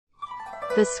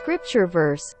The scripture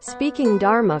verse, speaking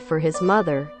Dharma for his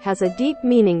mother, has a deep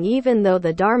meaning even though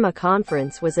the Dharma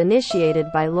conference was initiated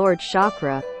by Lord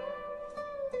Chakra.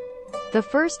 The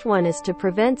first one is to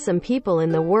prevent some people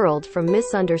in the world from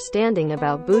misunderstanding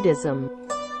about Buddhism.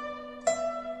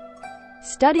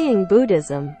 Studying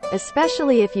Buddhism,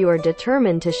 especially if you are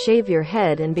determined to shave your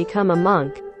head and become a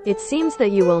monk, it seems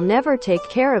that you will never take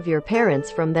care of your parents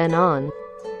from then on.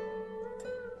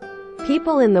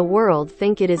 People in the world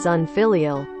think it is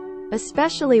unfilial,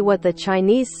 especially what the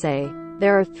Chinese say.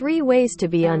 There are 3 ways to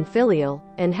be unfilial,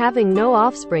 and having no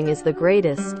offspring is the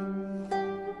greatest.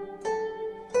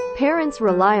 Parents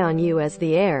rely on you as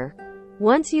the heir.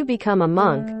 Once you become a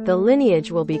monk, the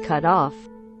lineage will be cut off.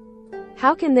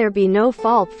 How can there be no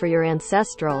fault for your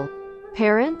ancestral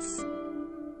parents?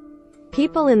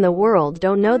 People in the world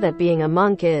don't know that being a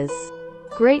monk is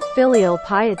great filial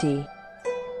piety.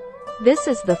 This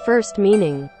is the first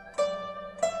meaning.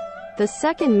 The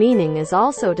second meaning is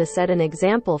also to set an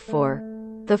example for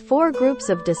the 4 groups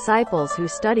of disciples who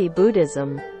study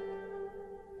Buddhism: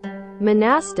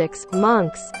 monastics,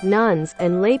 monks, nuns,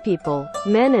 and laypeople,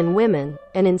 men and women,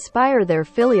 and inspire their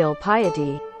filial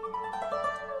piety,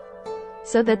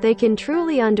 so that they can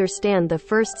truly understand the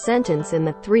first sentence in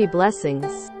the 3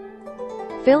 blessings.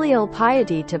 Filial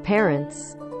piety to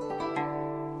parents.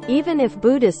 Even if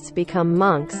Buddhists become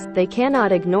monks, they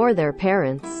cannot ignore their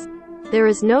parents. There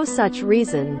is no such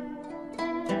reason.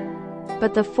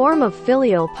 But the form of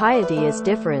filial piety is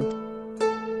different.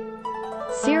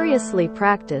 Seriously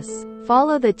practice,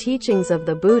 follow the teachings of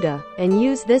the Buddha, and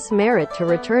use this merit to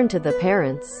return to the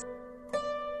parents.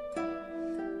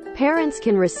 Parents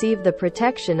can receive the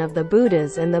protection of the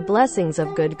Buddhas and the blessings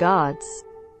of good gods.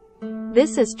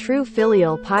 This is true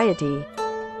filial piety.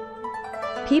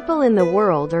 People in the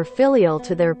world are filial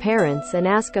to their parents and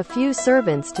ask a few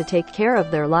servants to take care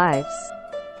of their lives.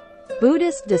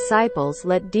 Buddhist disciples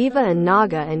let Deva and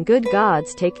Naga and good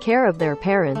gods take care of their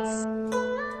parents,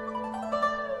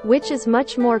 which is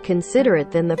much more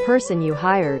considerate than the person you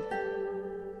hired.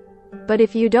 But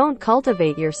if you don't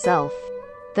cultivate yourself,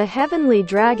 the heavenly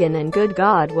dragon and good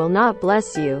God will not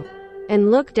bless you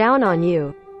and look down on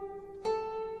you.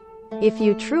 If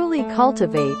you truly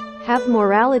cultivate, have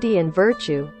morality and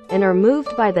virtue, and are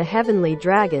moved by the heavenly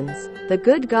dragons, the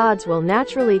good gods will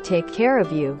naturally take care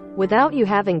of you, without you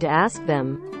having to ask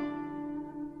them.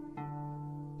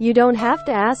 You don't have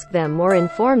to ask them or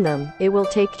inform them, it will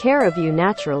take care of you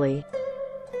naturally.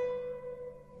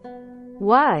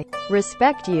 Why?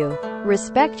 Respect you.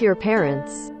 Respect your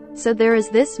parents. So there is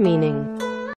this meaning.